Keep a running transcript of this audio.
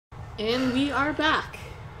And we are back.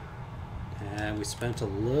 And we spent a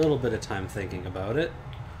little bit of time thinking about it.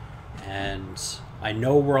 And I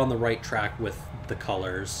know we're on the right track with the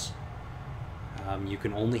colors. You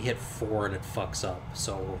can only hit 4 and it fucks up.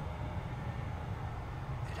 So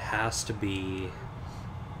it has to be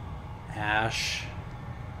ash,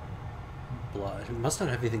 blood. It must not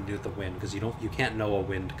have anything to do with the wind because you can't know a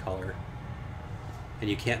wind color. And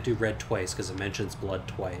you can't do red twice because it mentions blood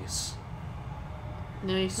twice.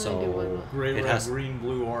 No, you can only do one. Gray, red, green,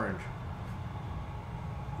 blue, orange.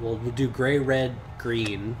 We'll do gray, red,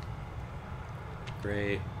 green.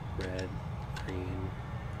 Gray, red, green.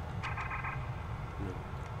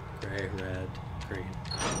 No. Gray, red, green.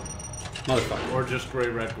 Motherfucker. Or just gray,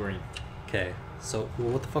 red, green. Okay, so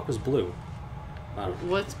what the fuck was blue? I don't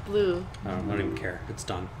know. What's blue? I don't even care. It's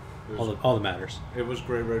done. All that matters. It was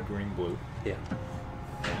gray, red, green, blue. Yeah.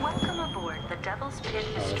 Welcome aboard the Devil's Pit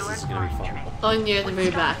This Historic is gonna be Mine fun. Train. Oh, and you're at the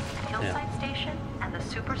very back. Hillside Station and the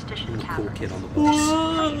Superstition The cool Tavern. kid on the bus.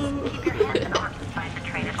 Keep your hands and arms inside the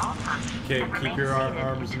train at all times. Okay, and keep remain your seated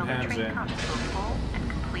arms and until the hands train in. comes to a full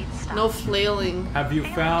and complete stop. No flailing. Have you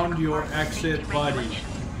found your exit buddy?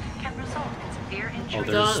 Can result in severe Oh, injury.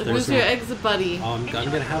 there's Who's no- your exit buddy? I'm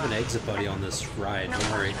gonna have an exit buddy on this ride.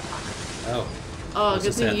 Don't worry. Oh. Oh, I was good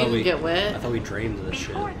gonna say, thing you didn't get I wet. thought we drained this shit.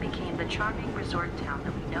 Before it became the charming resort town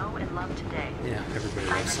that we know and love today, Yeah, everybody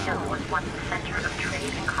loves Silent Hill Silent was once the center of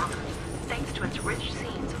trade and commerce, thanks to its rich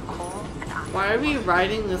scenes of coal and iron. Why are we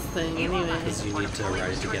riding this thing anyway? Because you need to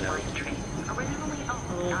ride it to get out. Originally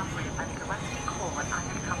owned and operated by the Gillespie Coal and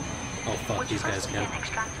Iron Company, Oh fuck, which these guys first can. began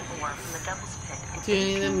extracting ore from the Devil's Pit in Do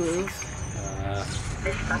you need to 1860. move?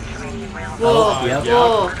 This subterranean railroad. Whoa, yep.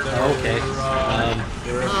 whoa. Oh, okay.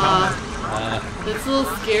 It's a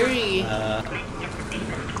little scary.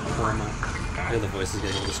 Where am I? I hear the voice is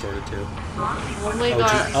getting a little distorted too. Oh my Oh,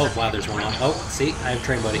 god. gee. Oh, wow, there's one on. Oh, see, I have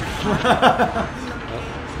train buddy.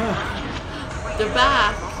 They're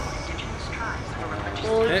back.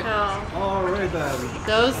 Holy Okay. cow. Alright then.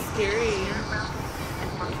 That was scary.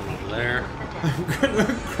 Over there. I'm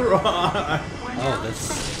gonna cry. Oh,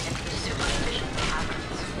 that's.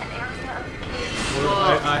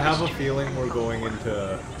 I have a feeling we're going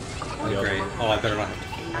into. Oh, great. Oh, I better not have to.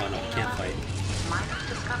 Oh, no, I can't fight.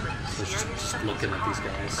 So just looking at these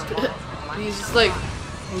guys. He's just like,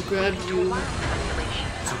 I'll grab you. I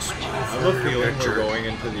have a feeling we're going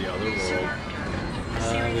into the other world.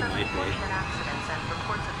 We might be.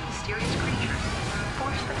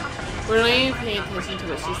 We're not even paying attention to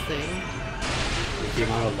what she's saying. The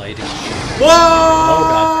amount of lighting. Whoa!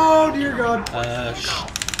 Oh, dear God.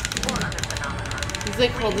 He's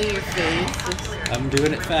like holding your face. I'm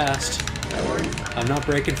doing it fast. I'm not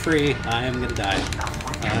breaking free. I am gonna die.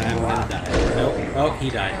 I am gonna die. Nope. Oh, he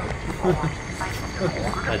died.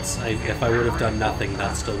 If I would have done nothing,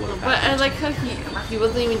 that still would have But I happened. like how he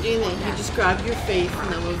wasn't even doing anything. He just grabbed your face and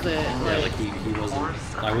that was it. Yeah, like he wasn't.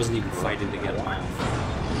 I wasn't even fighting to get him off.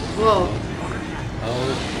 Whoa.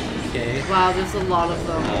 Okay. Wow, there's a lot of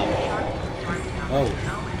them. Oh.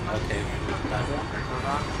 Okay.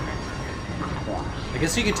 I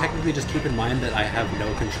guess you can technically just keep in mind that I have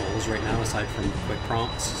no controls right now aside from quick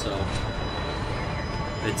prompts, so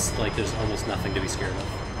it's like there's almost nothing to be scared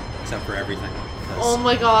of, except for everything. Oh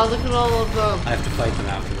my god, look at all of them. I have to fight them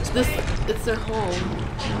after this. It's their home.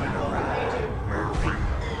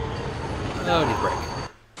 Oh, need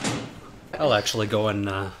break. I'll actually go and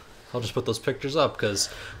I'll just put those pictures up because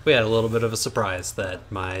we had a little bit of a surprise that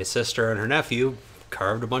my sister and her nephew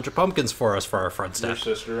carved a bunch of pumpkins for us for our front Your step.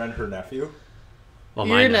 sister and her nephew? Well,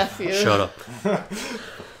 Your my nephew. Shut up.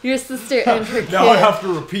 Your sister and her kid. Now I have to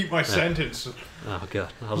repeat my sentence. Oh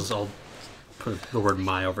god, I'll put the word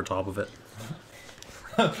 "my" over top of it.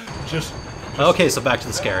 Just Okay, so back to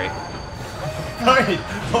the scary. right.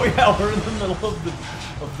 Oh yeah, we're in the middle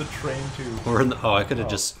of the train too. We're in the. Oh, I could have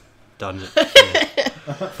just done it.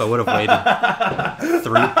 If I would have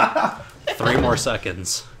waited three more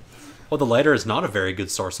seconds. Well, the lighter is not a very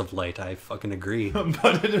good source of light. I fucking agree.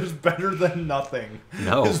 But it is better than nothing.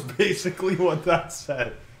 No. Is basically what that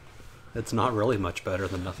said. It's not really much better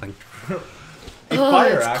than nothing. A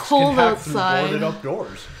fire it's axe cold can hack through outside. boarded up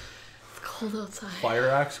doors. It's cold outside. Fire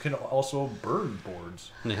axe can also burn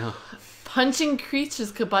boards. Yeah. Punching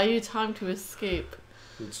creatures could buy you time to escape.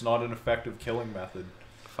 It's not an effective killing method.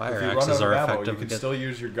 Fire If you run axes out are of ammo, effective. you can against- still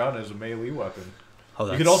use your gun as a melee weapon. Oh,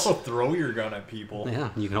 You that's... can also throw your gun at people. Yeah,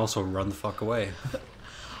 you can also run the fuck away.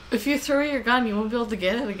 If you throw your gun, you won't be able to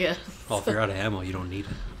get it again. Well, if you're out of ammo, you don't need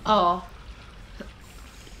it. Oh.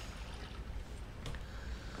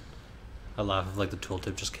 I laugh if like the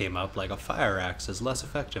tooltip just came up like a fire axe is less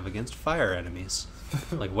effective against fire enemies.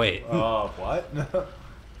 Like wait, What?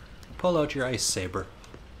 Pull out your ice saber.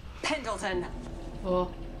 Pendleton.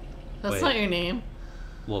 Oh, that's Wait. not your name.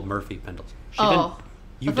 Well, Murphy Pendleton. She Oh,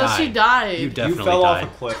 didn't. I thought she died. You definitely You fell died.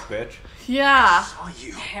 off a cliff, bitch. Yeah.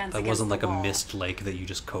 Hands That against wasn't like the a wall. mist lake that you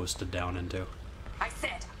just coasted down into. I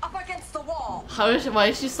said, up against the wall. Why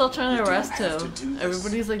is she still trying to We don't arrest have to him? do this.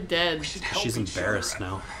 Everybody's like dead. We should help She's each embarrassed other.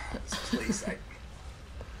 now. Please,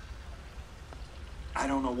 I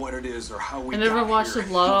don't know what it is or how we I never got washed the here.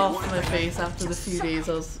 blood off One my thing face after the few days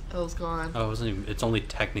I was gone. Oh, it wasn't even, it's only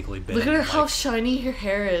technically been. Look at her, like, how shiny her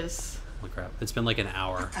hair is. Holy crap. It's been like an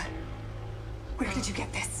hour. Where did you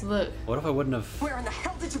get this? Look. What if I wouldn't have. Where in the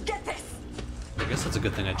hell did you get this? I guess that's a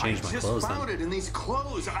good thing I changed my just clothes found then. it in these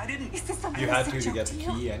clothes. I didn't. Is this a You had massive to get the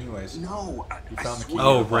deal? key anyways. No, You I found the key. swear.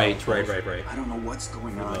 Oh, File right. closed. I don't know what's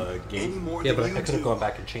going For on the gate. any more Yeah, than but you I could have do. gone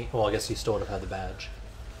back and changed. Well, I guess you still would have had the badge.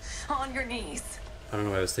 On your knees. I don't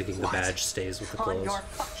know why I was thinking the What? badge stays with the On clothes. your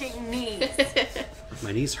fucking knees.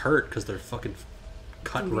 My knees hurt because they're fucking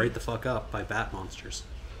cut right the fuck up by bat monsters.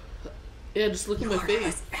 Yeah, just look at my Heartless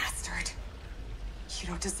face. bastard. You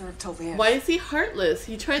don't deserve to live. Why is he heartless?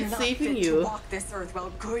 He tried You're not saving fit to you. walk this earth while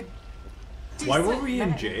good. Why were decent we in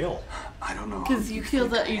men- jail? I don't know. Because you feel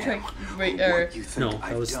that you tried, right? Or What you think No,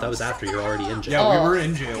 I've that done. was after you're already in jail. Yeah, Oh. we were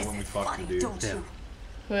in jail This when we is fucked the funny, dude. don't Yeah. you?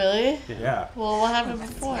 really? Yeah. Well, what happened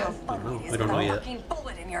before? You're funny. know. I Is don't there know a yet. fucking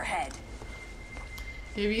bullet in your head.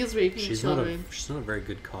 Maybe he's raping She's not children. a very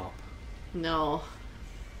good cop. No.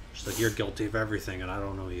 She's like, you're guilty of everything, and I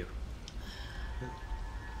don't know you.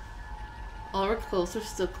 All her clothes are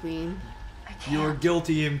still clean. I can't. You're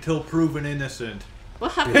guilty until proven innocent.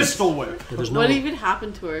 What happened? Pistol whip. Yeah, there's no, What even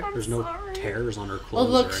happened to her? there's no sorry. tears on her Oh, clothes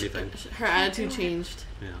look, or anything. her attitude changed.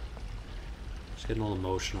 Yeah. She's getting all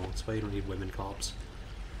emotional. That's why you don't need women cops.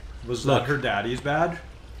 Was Look. that her daddy's badge?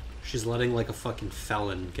 She's letting like a fucking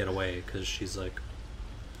felon get away because she's like,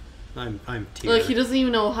 I'm tearing. Look, he doesn't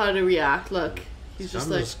even know how to react. Look, he's So just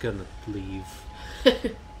I'm like. just gonna leave.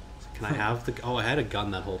 Can I have the? Oh, I had a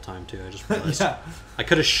gun that whole time too. I just realized Yeah. I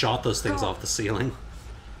could have shot those things off the ceiling.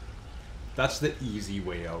 That's the easy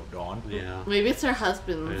way out, Dawn. Yeah. Maybe it's her I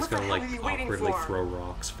husband. just the gotta hell like are you waiting awkwardly for? throw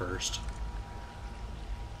rocks first.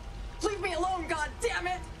 Leave me alone,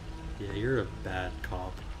 goddammit! Yeah, you're a bad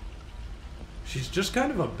cop. She's just kind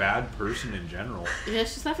of a bad person in general. Yeah,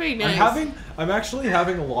 she's not very nice. I'm actually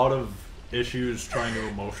having a lot of issues trying to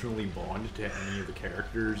emotionally bond to any of the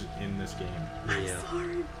characters in this game.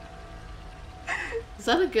 Yeah, Is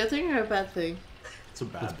that a good thing or a bad thing? It's a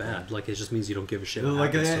bad. that's bad. Like it just means you don't give a shit. What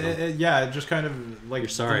Like happens to them. yeah, it just kind of like You're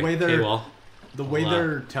sorry. the way Okay, they're well, the way I'll,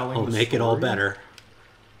 they're telling. I'll the make it all story. better.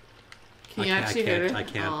 Can you I actually can't- hit her? I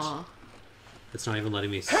can't. Aw. It's not even letting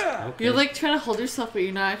me. Okay. You're like trying to hold yourself, but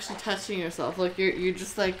you're not actually touching yourself. Like you're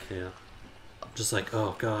just like. Yeah. Just like,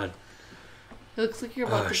 oh god, It looks like you're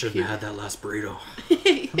oh, about I to shouldn't puke. have had that last burrito.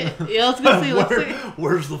 Yeah, I was gonna say. It looks like,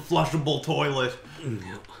 Where's the flushable toilet?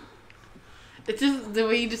 Yeah. it's just the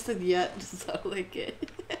way you just said "yeah" just sounded like it.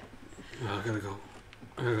 Oh, I gotta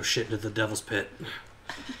go shit into the devil's pit.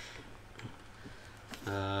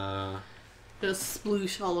 Just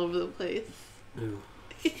sploosh all over the place. Ew.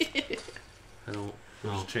 I don't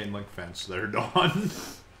There's know. a chain link fence there, Dawn.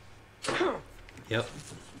 Yep.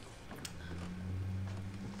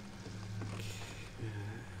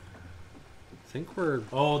 I think we're.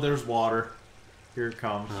 Oh, there's water. Here it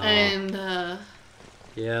comes. Oh. And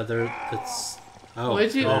Yeah, there. It's. Oh,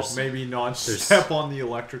 What'd you- Oh, there's, maybe not step on the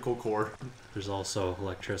electrical cord. there's also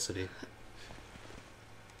electricity.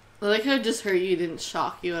 I like how it just hurt you, didn't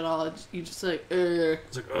shock you at all. You just like, ugh.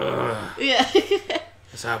 It's like, ugh. Yeah.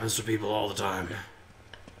 This happens to people all the time.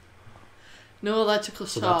 No electrical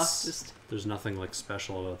So shock. that's. Just There's nothing like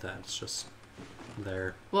special about that. It's just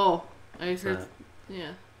there. whoa. I Is heard. that,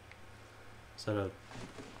 Yeah. is that a?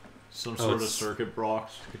 Some Oh, sort of it's- circuit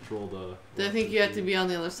box to control the. I think you have to be on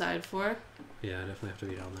the other side for. Yeah, I definitely have to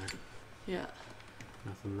be down there. Yeah.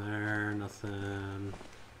 Nothing there. Nothing.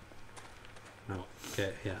 No.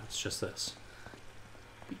 Okay. Yeah, it's just this.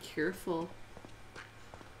 Be careful.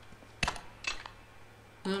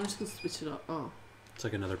 No, I'm just gonna switch it up. Oh, It's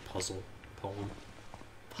like another puzzle poem.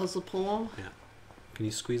 puzzle poem. Yeah. Can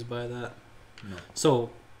you squeeze by that? No.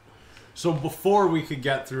 So before we could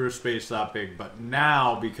get through a space that big, but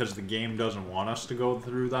now because the game doesn't want us to go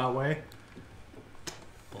through that way.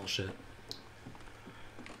 Bullshit.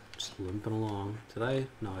 Just limping along. Did I?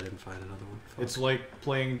 No, I didn't find another one. Fuck. It's like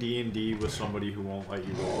playing D&D with somebody who won't let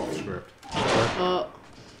you go off script. Oh,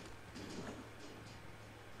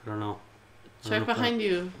 I don't know. check behind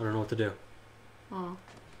you. I don't know what to do. Oh,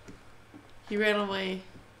 he ran away.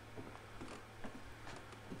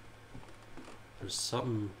 There's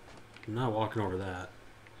something. I'm not walking over that.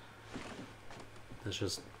 That's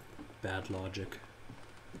just bad logic.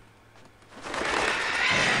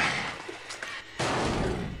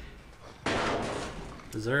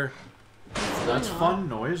 Is there? That's fun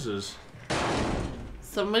noises.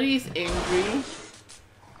 Somebody's angry.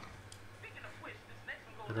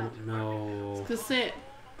 I don't know. Cause say,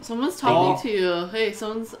 someone's talking to you. Hey,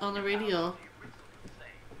 someone's on the radio.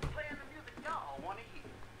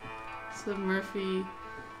 So Murphy.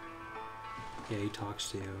 Yeah, he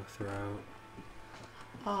talks to you throughout.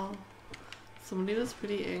 Oh, somebody was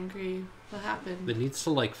pretty angry. What happened? It needs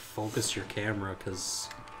to like focus your camera because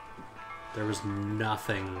there was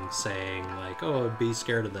nothing saying like, "Oh, be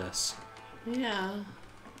scared of this." Yeah.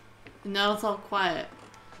 And now it's all quiet.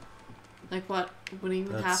 Like what? What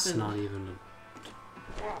even That's happened? not even.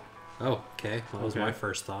 Oh, okay. That was my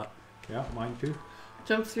first thought. Yeah, mine too.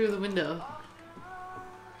 Jump through the window.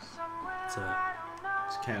 What's that?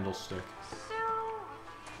 It's candlestick.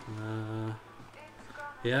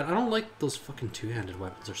 Yeah, I don't like those fucking two-handed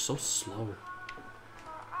weapons. They're so slow.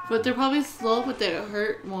 But they're probably slow, but they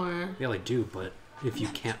hurt more. Yeah, they do, but if you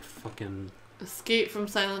can't fucking... Escape from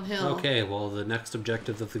Silent Hill. Okay, well, the next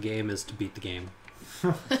objective of the game is to beat the game.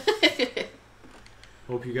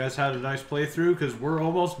 Hope you guys had a nice playthrough, because we're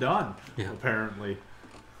almost done, Yeah. apparently.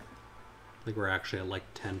 I think we're actually at like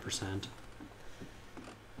 10%.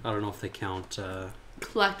 I don't know if they count...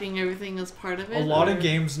 Collecting everything as part of it. A lot or- of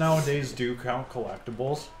games nowadays do count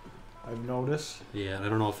collectibles, I've noticed. Yeah, I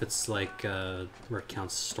don't know if it's like where it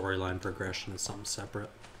counts storyline progression as something separate.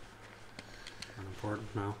 Not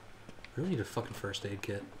important, no. Really need a fucking first aid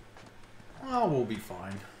kit. Oh, we'll be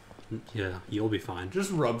fine. Yeah, you'll be fine. Just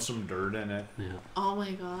rub some dirt in it. Yeah. Oh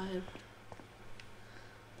my god.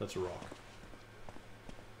 That's a rock.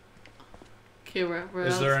 Okay, where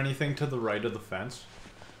Is else? there anything to the right of the fence?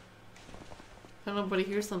 I don't know, but I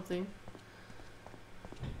hear something.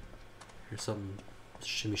 Here's something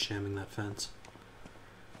shimmy shamming that fence.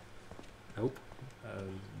 Nope.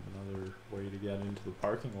 Another way to get into the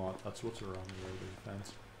parking lot. That's what's around the right of the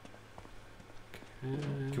fence.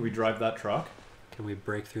 Can we drive that truck? Can we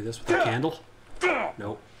break through this with a candle?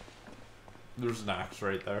 Nope. There's an axe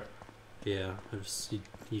right there. Yeah,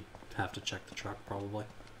 you'd have to check the truck probably.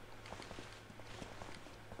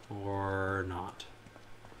 Or not.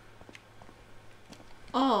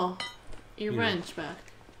 Oh, your Yeah. wrench back.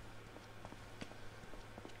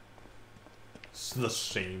 It's the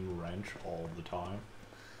same wrench all the time.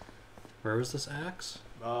 Where was this axe?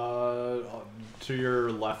 To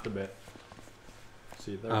your left a bit.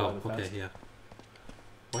 See there by Oh, the fence? okay, yeah.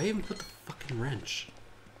 Why even put the fucking wrench?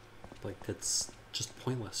 Like, it's just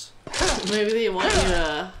pointless. Maybe they want you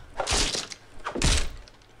to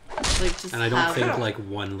like just. And I don't have... think like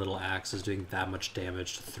one little axe is doing that much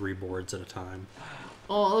damage to 3 boards at a time.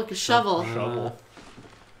 Oh, look, a shovel. Shovel.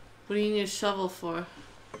 What do you need a shovel for?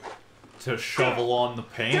 To shovel on the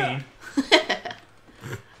pain.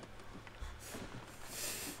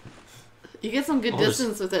 You get some good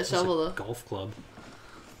distance with that There's shovel a though. golf club.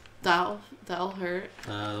 That'll hurt.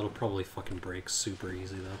 It'll probably fucking break super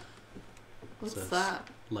easy though. What's So it's that?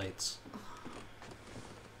 Lights.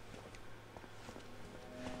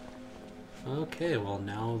 Okay, well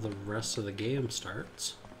now the rest of the game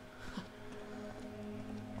starts.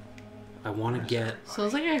 I want to get...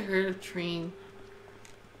 Sounds like I heard a train.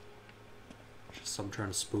 Just I'm trying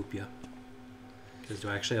to spook you. Because do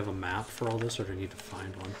I actually have a map for all this or do I need to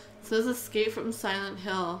find one? It says escape from Silent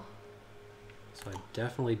Hill. So I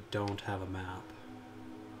definitely don't have a map.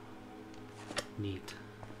 Neat.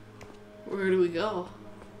 Where do we go?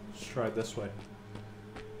 Let's try it this way.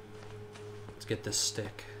 Let's get this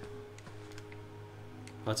stick.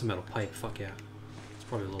 Oh, that's a metal pipe. Fuck yeah. It's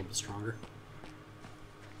probably a little bit stronger.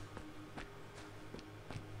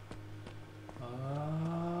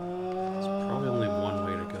 There's probably only one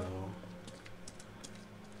way to go.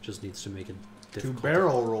 Just needs to make it To difficult.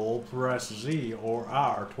 barrel roll, press Z or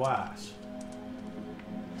R twice.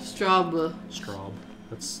 Straub. Straub.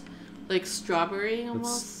 That's Like strawberry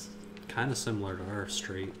almost? kind of similar to our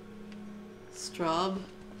street. Straub?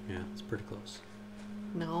 Yeah, it's pretty close.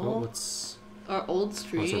 No. Oh, what's... Our old Oh, it's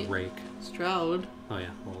street. a rake. Stroud. Oh yeah,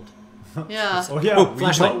 old. Yeah. Oh yeah, Oh, we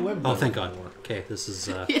flashlight! don't live Oh, there thank God. anymore. Okay, this is...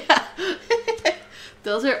 Yeah.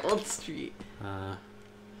 Those are old street. Oh,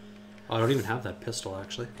 I don't even have that pistol,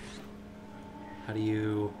 actually. How do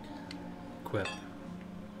you equip?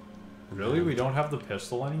 Really? We don't have the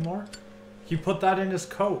pistol anymore? He put that in his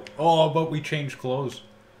coat. Oh, but we changed clothes.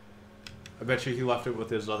 I bet you he left it with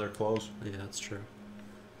his other clothes. Yeah, that's true.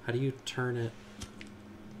 How do you turn it?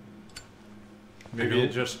 Maybe know. it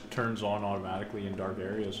just turns on automatically in dark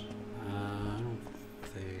areas. I don't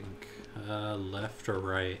think. Left or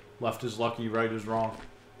right? Left is lucky, right is wrong.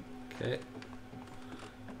 Okay.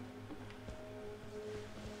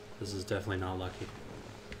 This is definitely not lucky.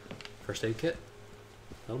 First aid kit?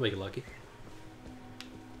 That'll make it lucky.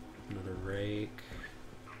 Another rake.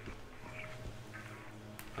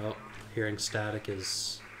 Oh, hearing static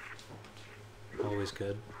is always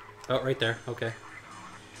good. Oh, right there. Okay.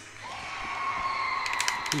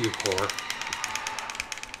 You whore.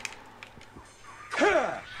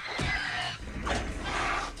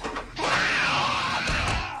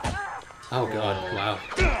 Oh god, wow.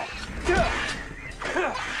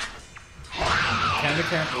 Kinda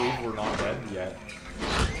can't believe we're not dead yet.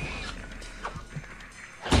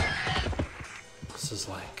 This is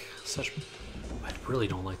like such... I really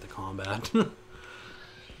don't like the combat. I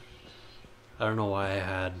don't know why I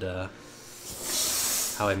had...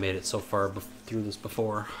 how I made it so far through this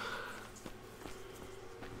before.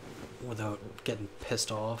 Without getting pissed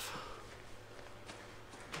off.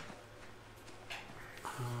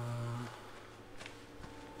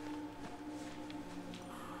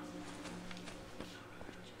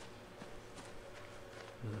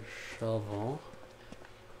 Another shovel.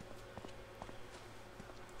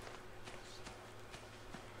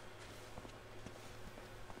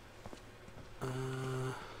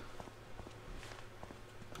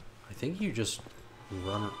 I think you just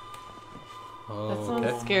run. Oh, That sounds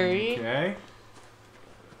okay. scary. Okay.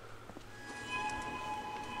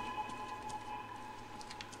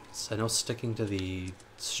 So I know sticking to the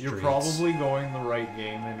streets. You're probably going the right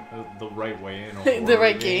game in the right way in a horror The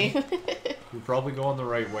right game. You're probably going the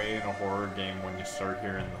right way in a horror game when you start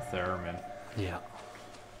hearing the theremin. Yeah.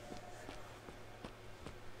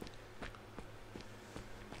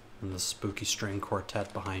 And the spooky string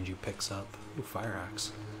quartet behind you picks up. Ooh, fire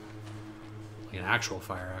axe. Like an actual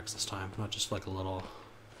fire axe this time, not just like a little...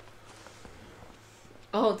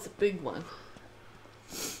 Oh, it's a big one.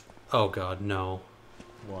 Oh god, no.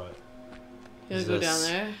 What? You Is gotta go this-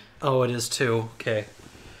 down there. Oh, it is too. Okay.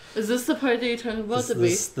 Is this the part that you're talking about?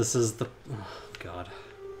 This is the... Oh, god.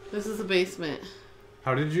 This is the basement.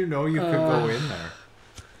 How did you know you could go in there?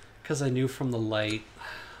 Because I knew from the light...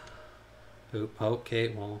 Oop, okay,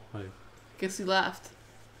 well, Guess you laughed.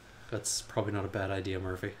 that's probably not a bad idea,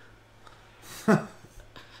 Murphy.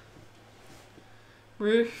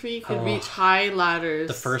 Murphy could Oh. reach high ladders.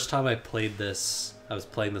 The first time I played this, I was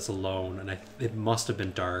playing this alone, and it must have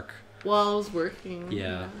been dark. While I was working.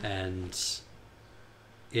 Yeah, and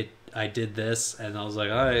I did this, and I was like,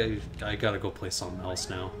 I gotta go play something else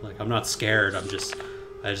now. Like, I'm not scared. I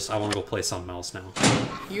want to go play something else now.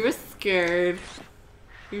 You were scared.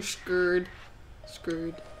 You're scared.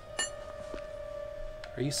 Scared.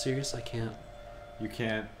 Are you serious? I can't. You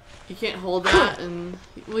can't. You can't hold that and...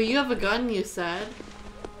 Well, you have a gun, you said.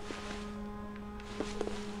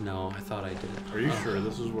 No, I thought I did. Are you sure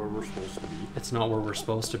this is where we're supposed to be? It's not where we're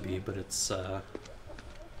supposed to be, but it's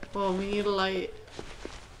Well, we need a light.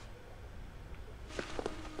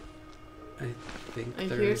 I think I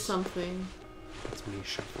there's... hear something. That's me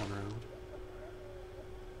shuffling around.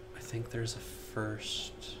 I think there's a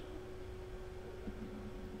first...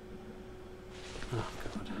 Oh,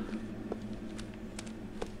 God.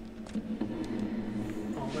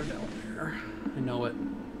 Oh, they're down there. I know it.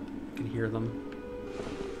 I can hear them.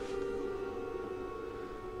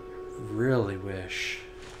 Really wish...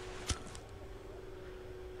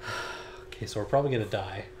 Okay, so we're probably gonna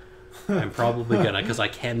die. I'm probably gonna, because I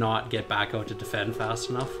cannot get back out to defend fast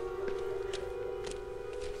enough.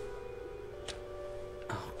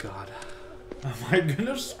 Oh god. Am I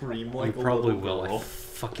gonna scream like You a probably little will. girl? I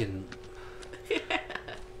fucking...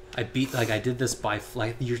 I beat, like, I did this by,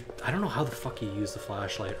 like, I don't know how the fuck you use the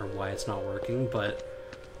flashlight or why it's not working, but...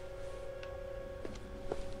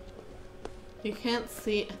 You can't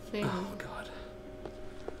see a thing. Oh god.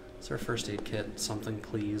 Is there a first aid kit? Something,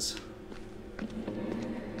 please.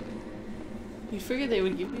 You figured they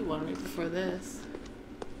would give you one right before this.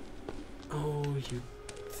 Oh, you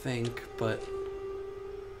think, but...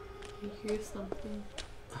 You hear something.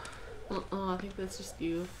 Oh, I think that's just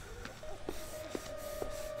you.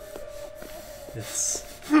 It's...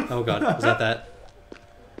 Oh god, was that?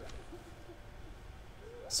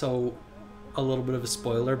 So, a little bit of a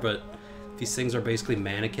spoiler, but these things are basically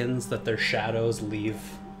mannequins that their shadows leave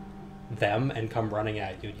them and come running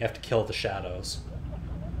at you. You have to kill the shadows.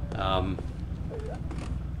 And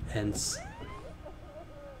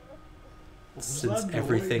since that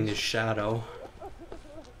everything noise? is shadow...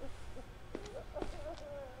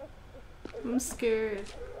 I'm scared.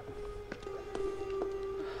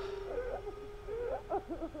 I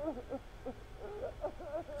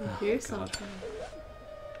hear God. something.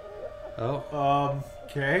 Oh,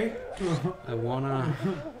 Okay. I wanna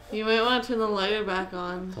You might want to turn the lighter back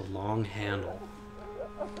on. the long handle.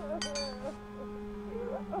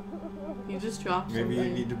 You just dropped Maybe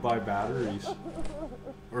something. you need to buy batteries.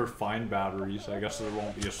 Or find batteries. I guess there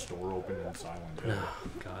won't be a store open in Silent Hill. Oh,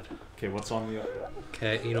 God. Okay, what's on the...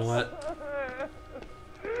 Okay, you know what?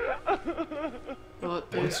 Oh,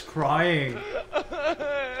 there's What's crying?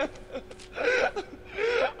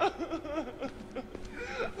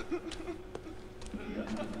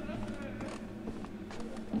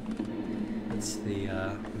 It's the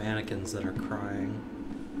mannequins that are crying.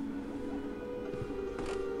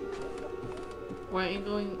 Why aren't you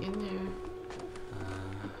going in there?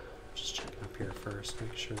 Just checking up here first,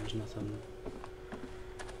 make sure there's nothing.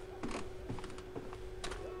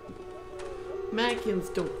 Mannequins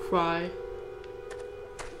don't cry.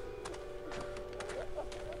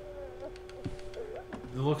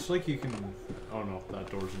 It looks like you can... Oh no, that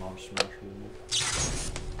door's not smashable.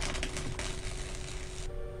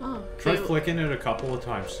 Oh, Try okay. flicking it a couple of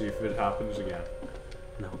times, see if it happens again.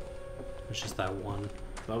 No. It's just that one.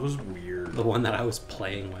 That was weird. The one that I was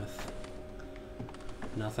playing with.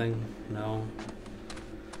 Nothing? No.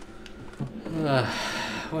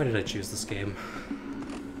 Why did I choose this game?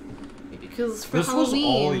 Because it's for This was Halloween.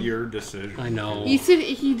 all your decision. I know. You said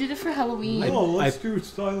he did it for Halloween. Oh, let's do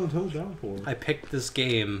Silent Hill Downpour. I picked this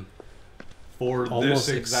game For almost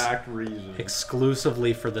this exact reason.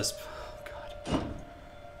 exclusively for this. Oh, God.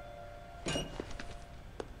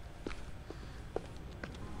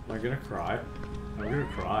 Am I gonna cry? I'm gonna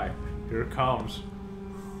cry. Here it comes.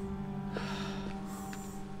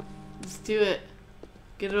 Just do it.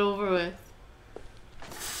 Get it over with.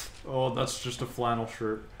 Oh, that's just a flannel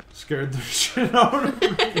shirt. Scared the shit out of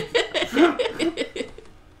me.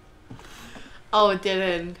 Oh, it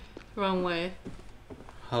didn't. Wrong way.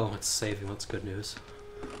 Oh, it's saving. That's good news.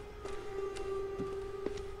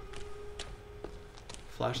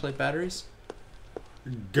 Flashlight batteries?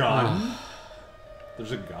 Gun.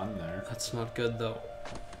 There's a gun there. That's not good though.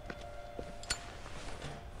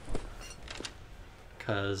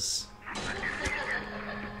 Cause...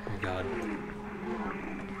 Oh God.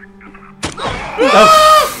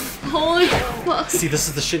 Holy fuck. See, this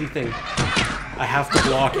is the shitty thing. I have to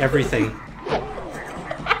block everything.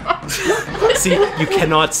 See, you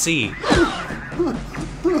cannot see.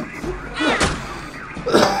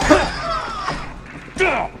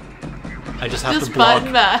 I just have Just to block.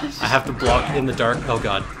 button mash. I have to block in the dark. Oh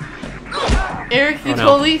God. Eric, you Oh, no.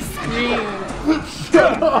 totally screamed.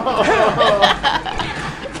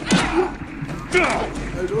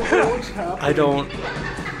 I don't know what's happening. I don't.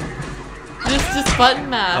 Just button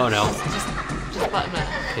mash. Oh, no. Just button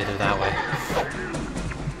mash. Okay, they're that way.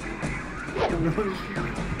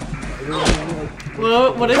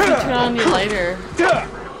 What if you turn on your lighter?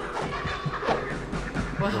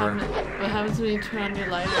 What happens when you turn on your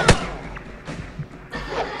lighter?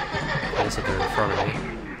 I sit there in front of me.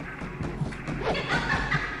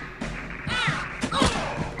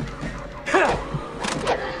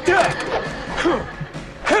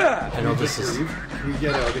 I know this is. Can we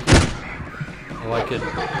get out of here? Oh, I could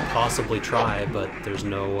possibly try, but there's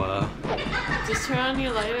no. Just turn on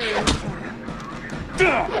your lighter.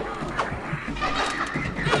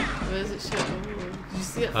 What does it show? Did you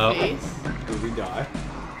see that Oh. face? Did we die?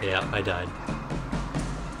 Yeah, I died.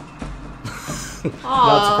 Not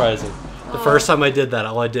Aw. surprising. The first time I did that,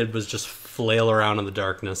 all I did was just flail around in the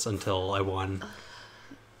darkness until I won.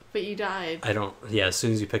 But you died. I don't. Yeah, as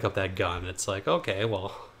soon as you pick up that gun, it's like, okay,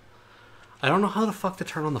 well. I don't know how the fuck to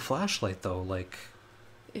turn on the flashlight, though. Like.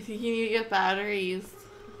 If you need to get batteries.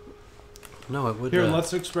 No, it would. Here,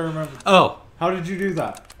 let's experiment. Oh! How did you do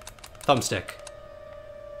that? Thumbstick.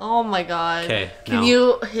 Oh my god. 'Kay, Can now.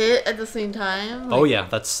 you hit at the same time? Oh, yeah,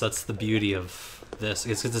 that's the beauty of this.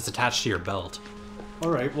 It's 'cause it's attached to your belt.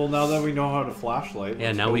 Alright, well now that we know how to flashlight, Yeah,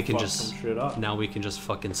 let's now go we can fuck just. some shit up. Now we can just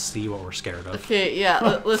fucking see what we're scared of. Okay,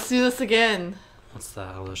 yeah, let's do this again. What's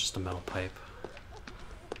that? Oh, there's just a metal pipe.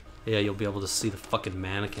 Yeah, you'll be able to see the fucking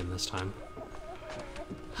mannequin this time.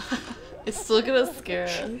 It's still gonna scare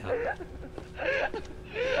us. Yeah.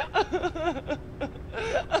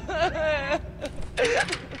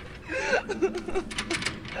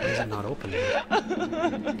 Why is it not opening?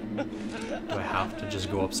 Do I have to just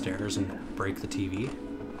go upstairs and break the TV?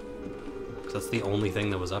 Because that's the only thing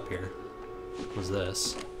that was up here. Was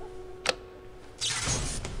this.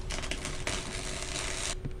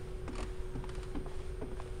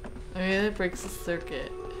 I mean, it breaks the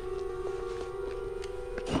circuit.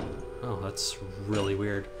 Oh, that's really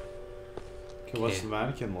weird. Okay, what's Okay. the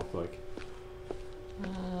mannequin look like?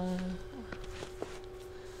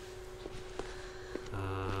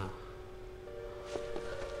 Uh,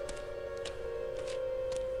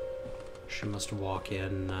 She must walk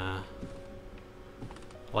in. I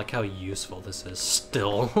like how useful this is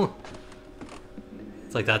still.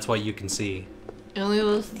 It's like that's what you can see. Only a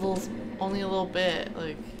little bit.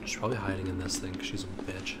 Like, She's probably hiding in this thing 'cause she's a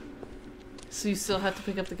bitch. so you still have to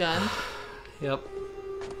pick up the gun. Yep.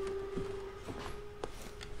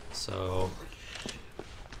 So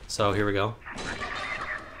here we go.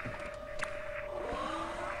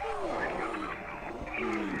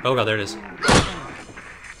 Oh god, there it is. So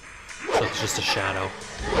it's just a shadow.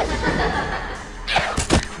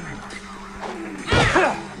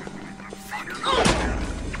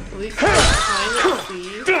 At least I'm trying to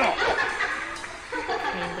see. Kinda.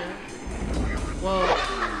 Whoa.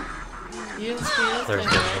 You didn't see us? There's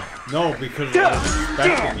Okay. the No, because I was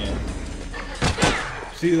expecting it.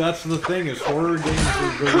 See, that's the thing, is horror games are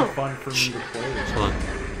really fun for me to play. Hold on.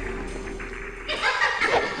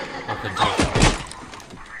 I couldn't tell.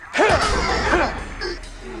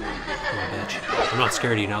 Oh, bitch. I'm not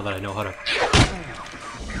scared of you now that I know how to.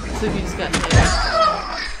 So you just got hit.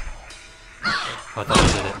 Oh, I thought I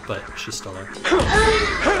did it, but she's still there. Come on,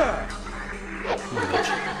 bitch.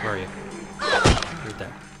 Where are you? Right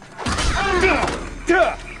there.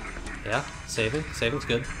 Yeah, saving. Saving's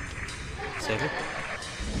good. Saving.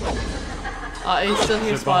 He's still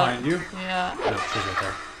here. Is it behind you? Yeah. No, she's right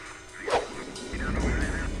there.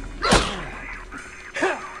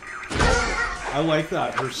 I like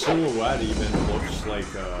that. Her silhouette even looks like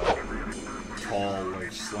a tall,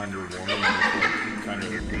 like slender woman with like kind of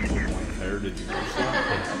blonde hair. Did you notice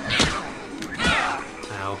that?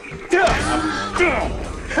 Ow.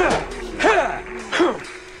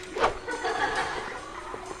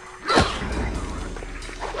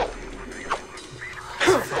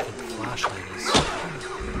 Flashlight is.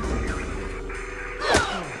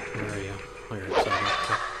 Where are you? Oh, you're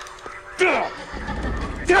outside.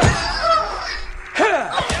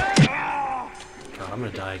 God, I'm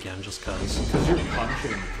gonna die again just cause. Because you're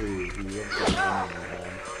punching too. You have the gun in your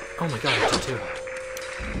hand. Oh my god, I did too.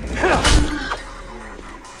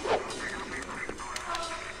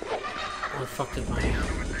 Where the fuck did my.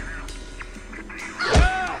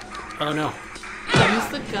 Oh no. Use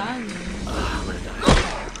the gun. I'm gonna die.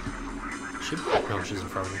 No, she's in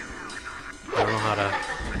front of me. I don't know how to.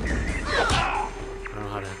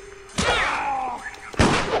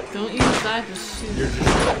 Don't use that. Just shoot. You're just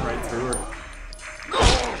shooting right through her.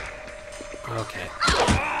 Okay.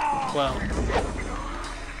 Well.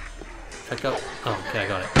 Pick up. Oh, okay, I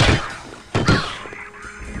got it.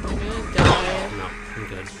 You're gonna die. No, I'm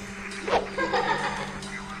good.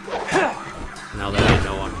 Now that I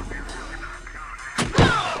know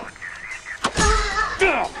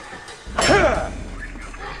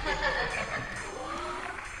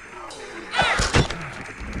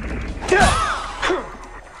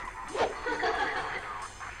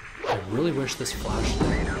I really wish this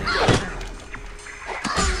flashlight.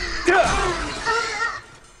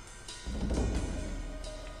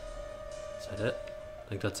 Is that it? I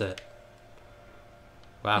think that's it.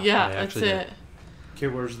 Wow. Yeah, I that's actually did. it. Okay,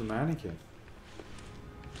 where's the mannequin?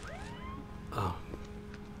 Oh.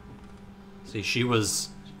 See, she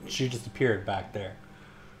just appeared back there.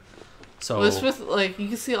 So. Well, it's with, like, you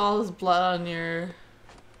can see all this blood on your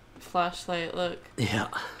flashlight. Look. Yeah.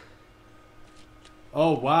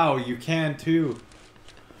 Oh wow, you can too.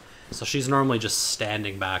 So she's normally just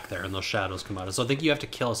standing back there and those shadows come out. So I think you have to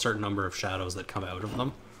kill a certain number of shadows that come out of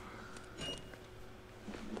them.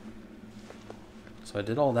 So I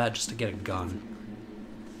did all that just to get a gun.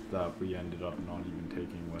 That we ended up not even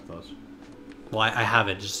taking with us. Well, I have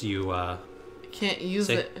it, just you, Can't use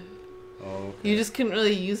See? it. Oh. Okay. You just couldn't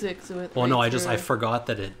really use it because it went well, right no, I through. forgot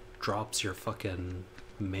that it drops your fucking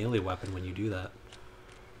melee weapon when you do that.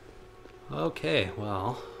 Okay,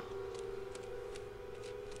 well.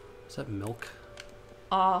 Is that milk?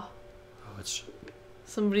 Ah, Oh, it's...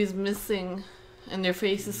 somebody's missing, and their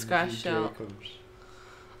face is scratched out. Jacobs.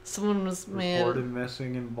 Someone was mad. Reported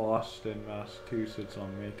missing in Boston, Massachusetts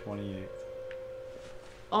on May 28th.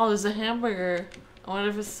 Oh, there's a hamburger. I wonder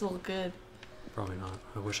if it's still good. Probably not.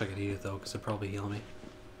 I wish I could eat it, though, because it'd probably heal me.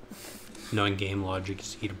 Knowing game logic,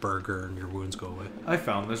 just eat a burger and your wounds go away. I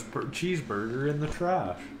found this cheeseburger in the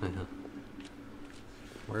trash. I know.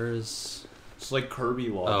 Where is... It's like Kirby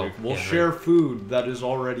logic. Oh, We'll yeah, share right. food that is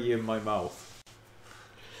already in my mouth.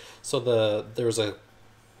 So there's a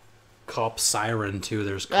cop siren, too.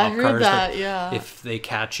 There's cop I heard cars that, yeah. if they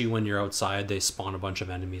catch you when you're outside, they spawn a bunch of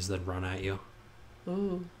enemies that run at you.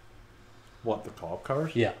 Ooh. What, the cop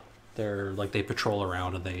cars? Yeah. They're like, they patrol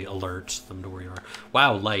around and they alert them to where you are.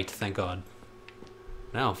 Wow, light, thank God.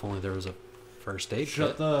 Now, if only there was a first aid Shut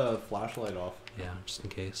kit. the flashlight off. Yeah, just in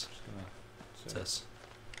case. Just gonna What's say. this?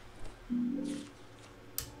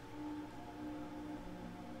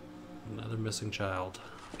 Another missing child.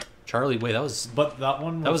 Charlie, wait, that was But that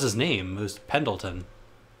one. that was his name. It was Pendleton.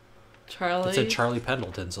 Charlie. It said Charlie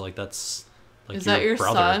Pendleton, so like that's like Is that your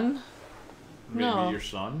brother. son? Maybe No. your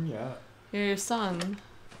son. Yeah. You're your son.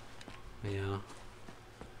 Yeah.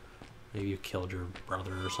 Maybe you killed your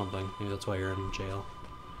brother or something. Maybe that's why you're in jail.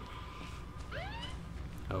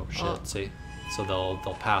 Oh shit! Oh. See, so they'll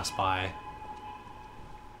pass by.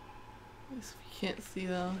 You can't see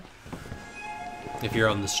them. If you're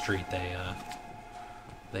on the street, they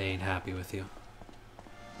ain't happy with you.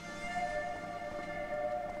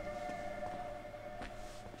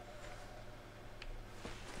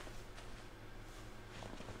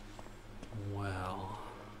 Well,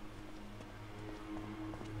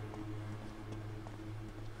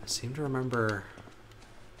 I seem to remember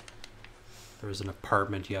there was an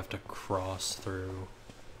apartment you have to cross through,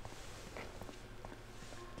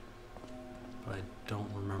 but I don't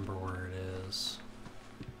remember where it is.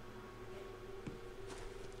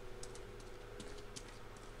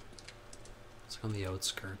 It's on the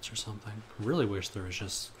outskirts or something. I really wish there was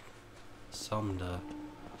just some to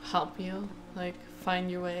Help you, like find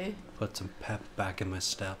your way. put some pep back in my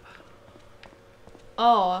step.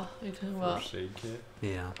 Oh, you're talking about. First aid kit.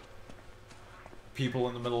 Yeah. People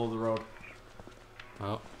in the middle of the road.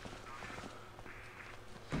 Oh,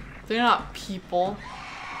 They're not people.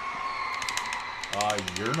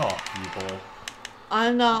 You're not people.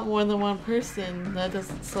 I'm not more than one person. That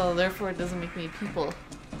doesn't. So therefore, it doesn't make me people.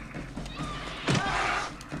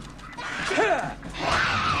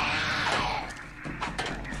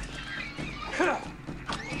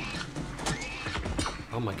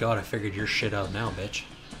 oh my god! I figured your shit out now, bitch.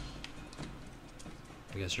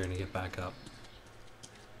 I guess you're gonna get back up.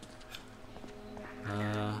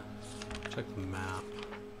 Check the map.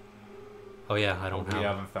 Oh yeah, I don't We have.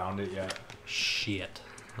 haven't found it yet. Shit,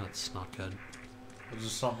 that's not good. There's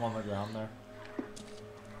just something on the ground there.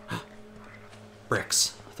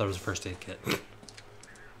 Bricks. I thought it was a first aid kit.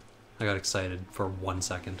 I got excited for 1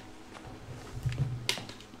 second.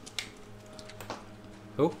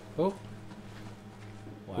 Oh, oh.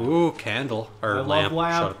 Lamp. Ooh, candle. Or I love lamp.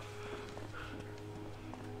 lamp. Shut up.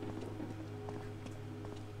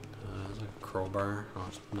 There's like a crowbar. Oh,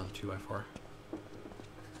 it's another 2x4.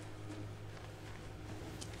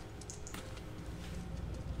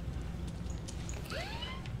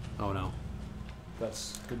 Oh no.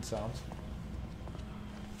 That's good sounds.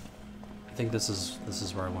 I think this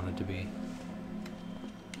is where I wanted to be.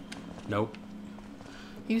 Nope.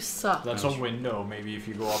 You suck. That's a window. Maybe if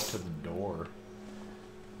you go up to the door.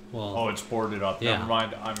 Well, Oh, it's boarded up. Yeah. Never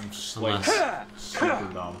mind. I'm like super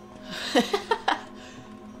dumb.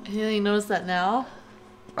 You notice that now?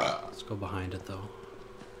 let's go behind it though.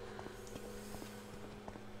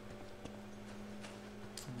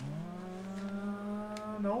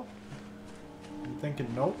 Nope. I'm thinking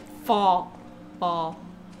nope. Fall. Fall.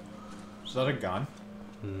 Is that a gun?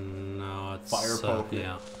 No, it's Fire poker.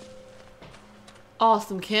 yeah. Oh,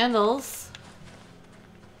 some candles.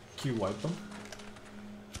 Can you wipe them?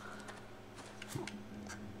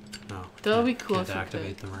 No. That would be can't- cool Can't if you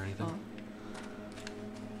activate could. them or anything.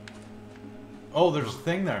 Oh, there's a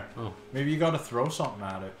thing there. Oh, Maybe you gotta throw something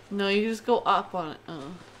at it. No, you just go up on it. Oh.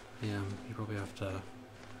 yeah. You probably have to.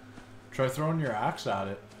 Try throwing your axe at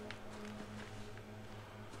it.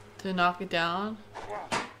 To knock it down.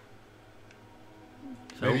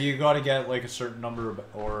 Maybe you gotta get like a certain number of,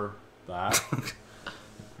 or that.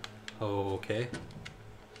 Oh, okay.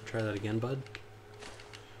 Try that again, bud.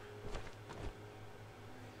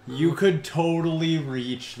 You could totally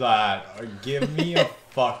reach that. Give me a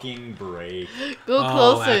fucking break. Go Oh,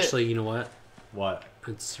 closer. actually, you know what? What?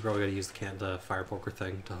 It's you probably gotta use the fire poker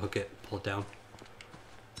thing to hook it, pull it down.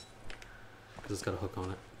 Because it's got a hook on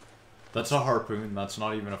it. That's a harpoon. That's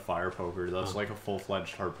not even a fire poker. That's Oh. like a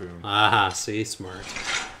full-fledged harpoon. Ah, see, smart.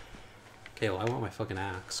 Okay, well, I want my fucking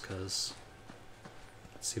axe because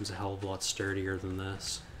it seems a hell of a lot sturdier than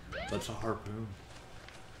this. That's a harpoon.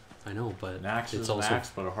 I know, but An axe it's is also an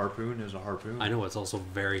axe, but a harpoon is a harpoon. I know it's also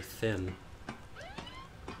very thin.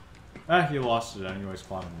 Ah, you lost it anyways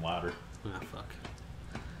climbing the ladder. Ah, fuck.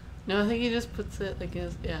 No, I think he just puts it like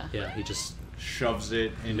his. Yeah. Yeah, he just Shoves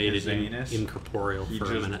it in made his it anus. incorporeal He for a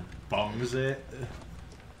just minute. bungs it.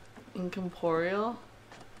 Incorporeal.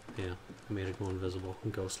 Yeah, he made it go invisible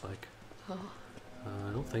and ghost-like. Oh.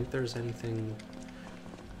 I don't think there's anything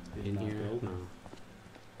in that here. building.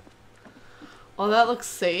 No. Oh, that looks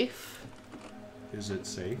safe. Is it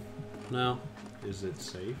safe? No. Is it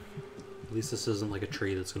safe? At least this isn't like a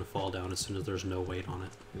tree that's gonna fall down as soon as there's no weight on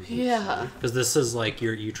it. Is it Yeah. safe? Because this is like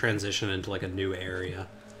you transition into like a new area.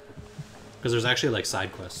 Because there's actually like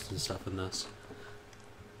side quests and stuff in this.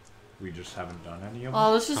 We just haven't done any of them.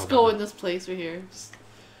 Oh, let's just Oh, go God. in this place right here.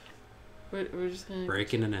 We're just gonna.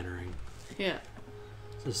 Breaking and entering. Yeah.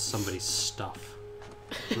 This is somebody's stuff.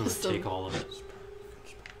 I'm gonna So- take all of it.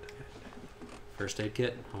 First aid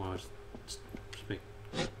kit. I want to just make.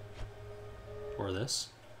 Or this.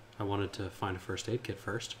 I wanted to find a first aid kit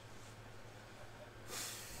first.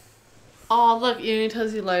 Oh, look, it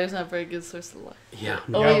tells you lighter's not a very good source of light. Yeah.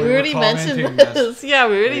 Oh, Yeah, wait, we we were already mentioned commenting this. this. Yeah,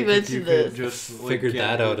 we already Like, if mentioned you could this. Just, like, Figured get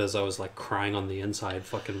that out it. as I was like crying on the inside,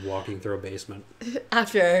 fucking walking through a basement.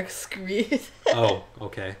 After Eric screamed. Oh,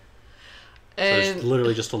 okay. So And it's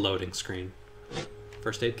literally just a loading screen.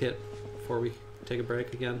 First aid kit before we take a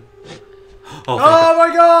break again. Oh, thank Oh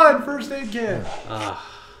my god! First aid kit!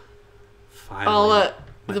 finally. oh, look,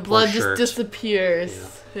 My the poor blood just shirt.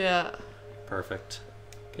 disappears. Yeah. Perfect.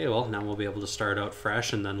 Okay, well, now we'll be able to start out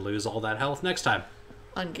fresh and then lose all that health next time.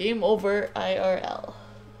 On Game Over IRL.